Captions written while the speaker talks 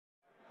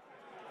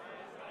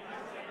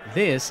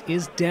This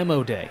is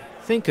Demo Day.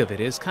 Think of it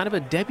as kind of a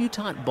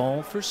debutante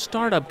ball for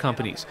startup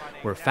companies,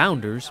 where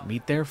founders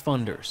meet their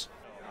funders.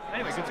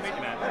 Anyway, good to meet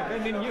you, man.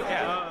 Good meeting you.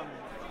 Yeah.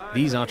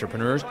 These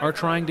entrepreneurs are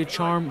trying to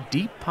charm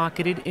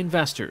deep-pocketed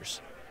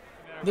investors.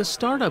 The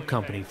startup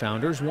company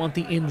founders want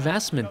the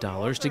investment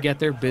dollars to get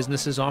their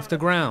businesses off the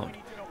ground.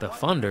 The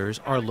funders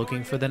are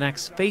looking for the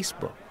next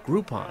Facebook,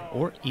 Groupon,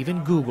 or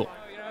even Google.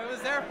 It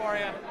was there for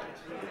you.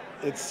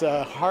 It's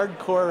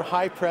hardcore,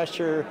 high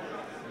pressure,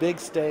 big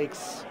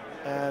stakes,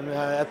 and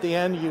at the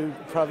end you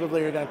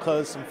probably are going to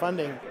close some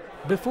funding.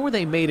 Before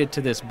they made it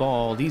to this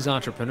ball, these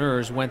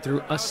entrepreneurs went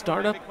through a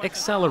startup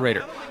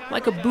accelerator,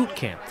 like a boot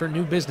camp for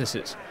new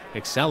businesses.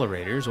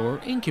 Accelerators,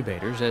 or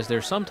incubators as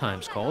they're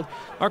sometimes called,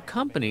 are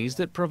companies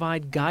that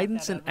provide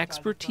guidance and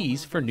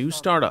expertise for new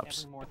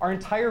startups. Our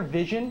entire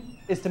vision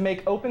is to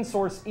make open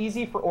source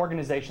easy for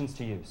organizations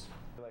to use.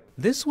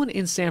 This one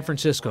in San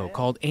Francisco,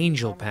 called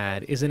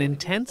AngelPad, is an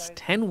intense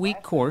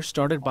 10-week course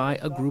started by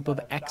a group of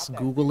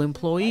ex-Google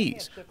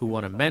employees who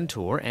want to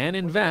mentor and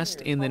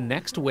invest in the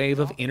next wave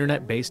of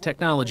internet-based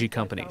technology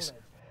companies.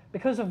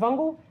 Because of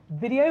Vungle,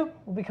 video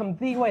will become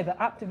the way that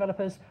app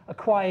developers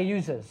acquire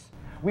users.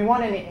 We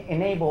want to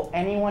enable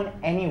anyone,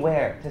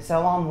 anywhere to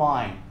sell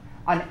online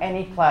on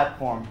any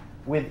platform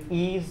with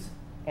ease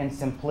and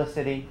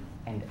simplicity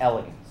and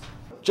elegance.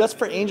 Just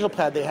for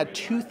AngelPad, they had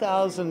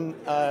 2,000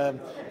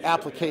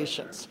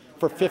 applications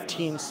for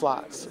 15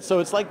 slots. So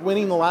it's like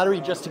winning the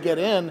lottery just to get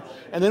in.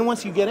 And then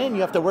once you get in,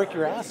 you have to work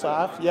your ass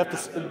off. You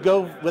have to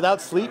go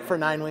without sleep for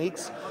 9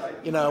 weeks,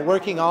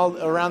 working all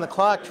around the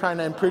clock trying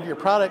to improve your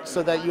product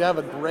so that you have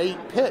a great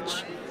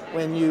pitch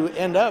when you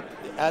end up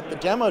at the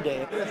demo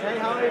day.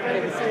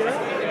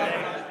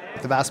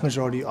 The vast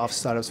majority of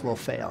startups will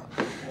fail.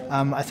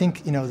 I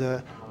think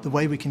the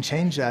way we can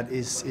change that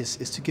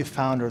is to give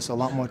founders a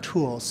lot more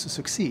tools to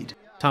succeed.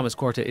 Thomas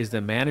Corta is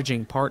the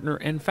managing partner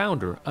and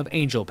founder of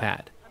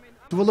AngelPad.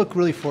 We'll look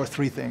really for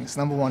three things.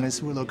 Number one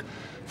is we'll look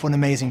for an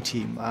amazing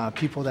team,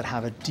 people that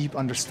have a deep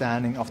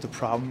understanding of the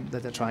problem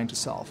that they're trying to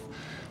solve.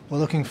 We're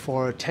looking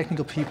for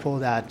technical people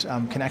that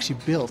can actually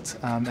build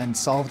and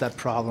solve that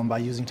problem by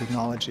using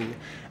technology.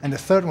 And the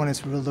third one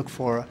is we'll look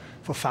for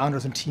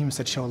founders and teams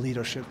that show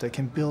leadership, that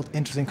can build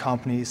interesting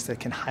companies, that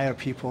can hire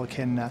people,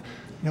 can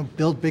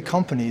build big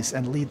companies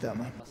and lead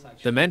them.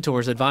 The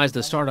mentors advise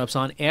the startups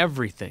on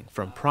everything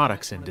from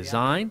products and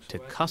design to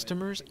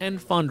customers and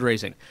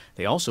fundraising.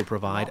 They also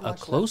provide a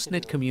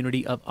close-knit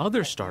community of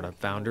other startup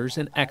founders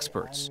and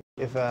experts.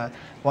 If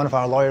one of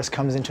our lawyers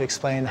comes in to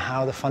explain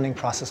how the funding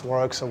process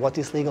works or what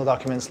these legal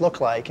documents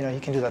look like, he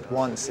can do that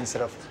once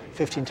instead of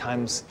 15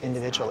 times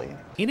individually.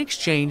 In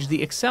exchange,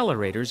 the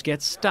accelerators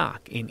get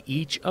stock in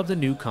each of the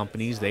new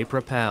companies they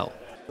propel.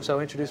 So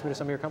introduce me to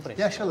some of your companies.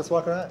 Yeah, sure, let's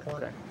walk around.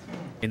 Okay.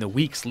 In the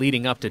weeks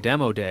leading up to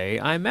Demo Day,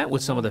 I met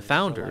with some of the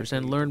founders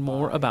and learned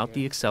more about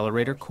the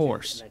accelerator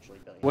course.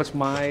 What's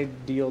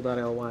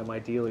mydeal.ly, my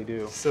Dealy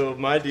do? So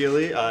My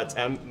Dealy, it's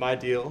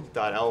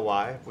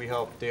mydeal.ly. We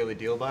help daily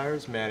deal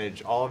buyers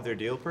manage all of their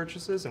deal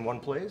purchases in one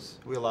place.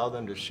 We allow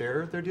them to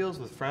share their deals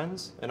with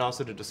friends and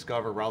also to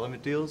discover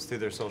relevant deals through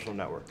their social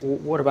network.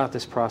 What about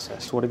this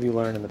process? What have you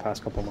learned in the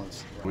past couple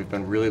months? We've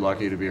been really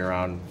lucky to be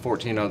around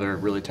 14 other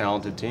really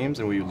talented teams,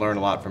 and we learn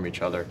a lot from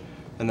each other.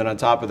 And then on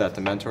top of that,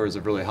 the mentors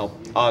have really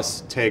helped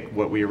us take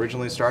what we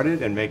originally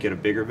started and make it a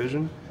bigger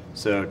vision.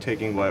 So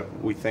taking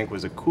what we think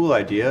was a cool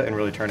idea and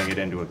really turning it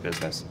into a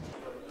business.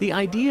 The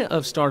idea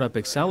of startup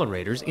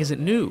accelerators isn't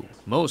new.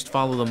 Most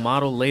follow the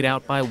model laid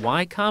out by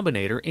Y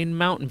Combinator in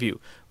Mountain View,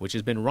 which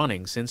has been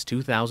running since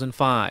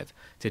 2005.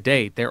 To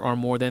date, there are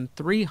more than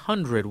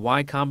 300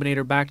 Y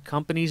Combinator-backed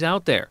companies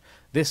out there.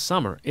 This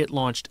summer, it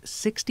launched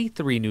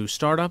 63 new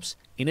startups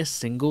in a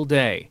single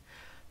day.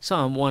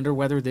 Some wonder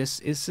whether this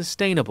is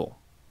sustainable.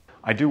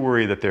 I do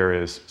worry that there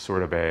is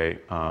sort of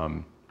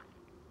an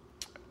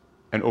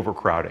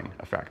overcrowding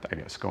effect, I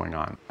guess, going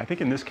on. I think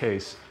in this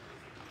case,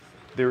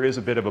 there is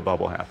a bit of a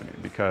bubble happening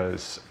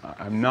because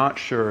I'm not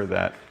sure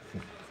that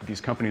these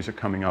companies are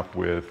coming up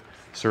with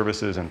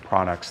services and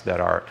products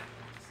that are,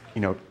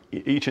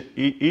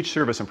 each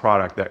service and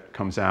product that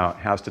comes out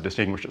has to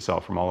distinguish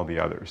itself from all of the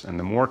others. And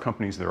the more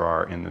companies there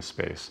are in this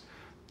space,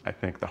 I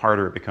think the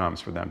harder it becomes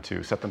for them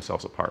to set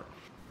themselves apart.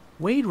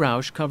 Wade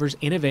Roush covers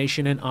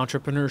innovation and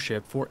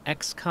entrepreneurship for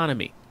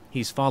Xconomy.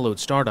 He's followed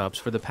startups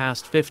for the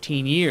past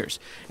 15 years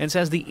and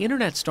says the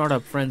internet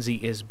startup frenzy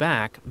is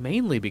back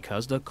mainly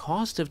because the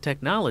cost of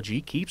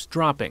technology keeps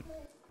dropping.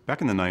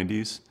 Back in the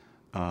 90s,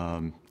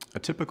 a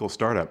typical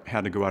startup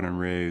had to go out and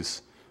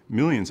raise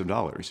millions of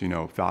dollars,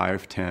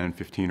 $5, 10,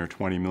 15, or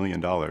 $20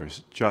 million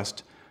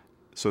just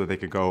so that they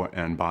could go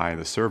and buy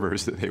the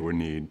servers that they would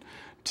need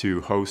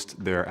to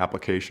host their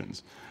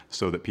applications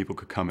so that people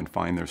could come and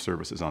find their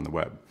services on the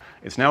web.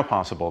 It's now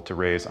possible to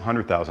raise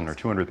 $100,000 or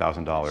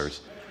 $200,000.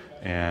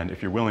 And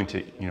if you're willing to,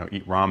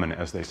 eat ramen,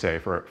 as they say,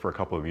 for a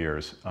couple of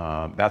years,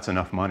 that's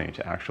enough money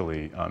to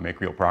actually make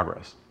real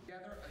progress.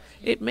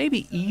 It may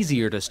be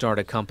easier to start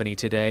a company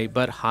today,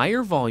 but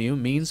higher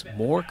volume means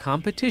more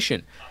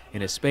competition.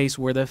 in a space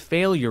where the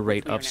failure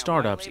rate of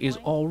startups is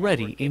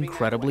already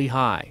incredibly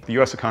high. The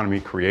U.S. economy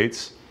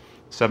creates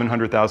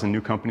 700,000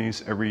 new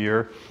companies every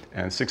year,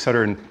 and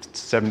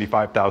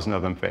 675,000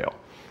 of them fail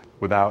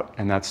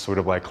and that's sort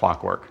of like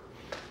clockwork.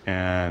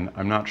 And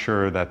I'm not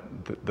sure that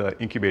the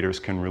incubators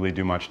can really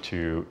do much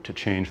to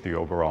change the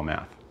overall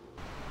math.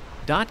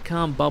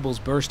 Dot-com bubbles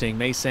bursting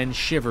may send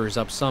shivers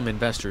up some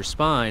investors'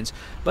 spines,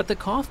 but the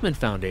Kauffman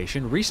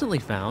Foundation recently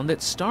found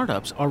that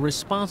startups are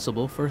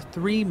responsible for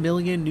 3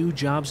 million new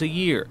jobs a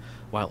year,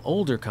 while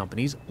older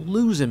companies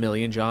lose 1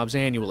 million jobs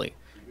annually.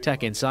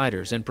 Tech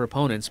insiders and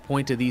proponents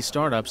point to these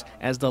startups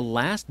as the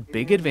last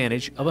big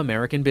advantage of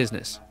American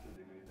business.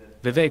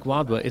 Vivek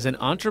Wadhwa is an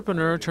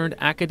entrepreneur turned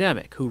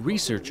academic who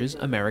researches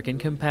American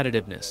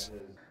competitiveness.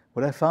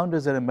 What I found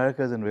is that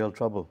America is in real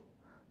trouble,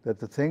 that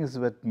the things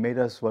that made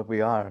us what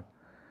we are,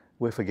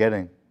 we're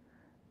forgetting.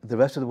 The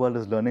rest of the world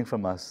is learning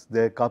from us.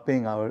 They're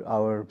copying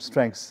our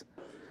strengths.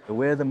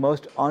 We're the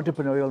most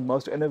entrepreneurial,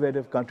 most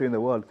innovative country in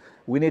the world.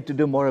 We need to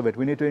do more of it.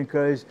 We need to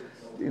encourage,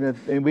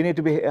 we need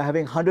to be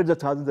having hundreds of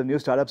thousands of new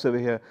startups over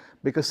here,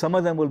 because some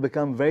of them will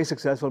become very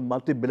successful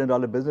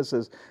multi-billion-dollar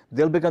businesses.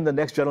 They'll become the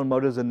next General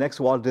Motors, the next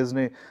Walt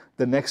Disney,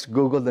 the next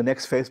Google, the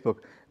next Facebook.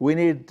 We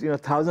need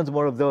thousands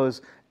more of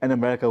those, and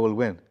America will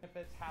win.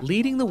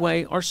 Leading the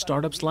way are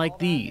startups like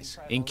these,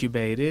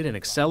 incubated and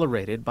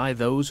accelerated by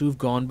those who've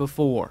gone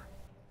before.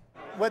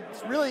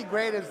 What's really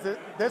great is that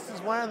this is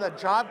one of the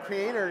job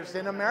creators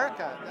in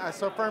America.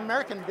 So for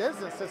American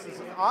business, this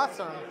is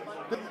awesome.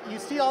 You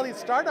see all these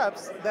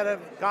startups that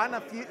have gotten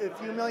a few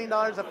 $1 million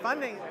of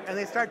funding and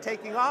they start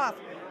taking off.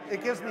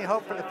 It gives me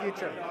hope for the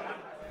future.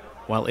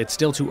 While it's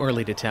still too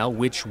early to tell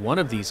which one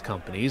of these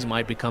companies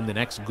might become the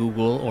next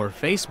Google or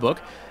Facebook,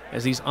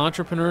 as these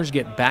entrepreneurs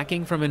get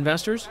backing from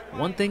investors,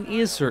 one thing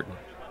is certain: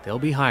 they'll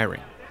be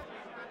hiring.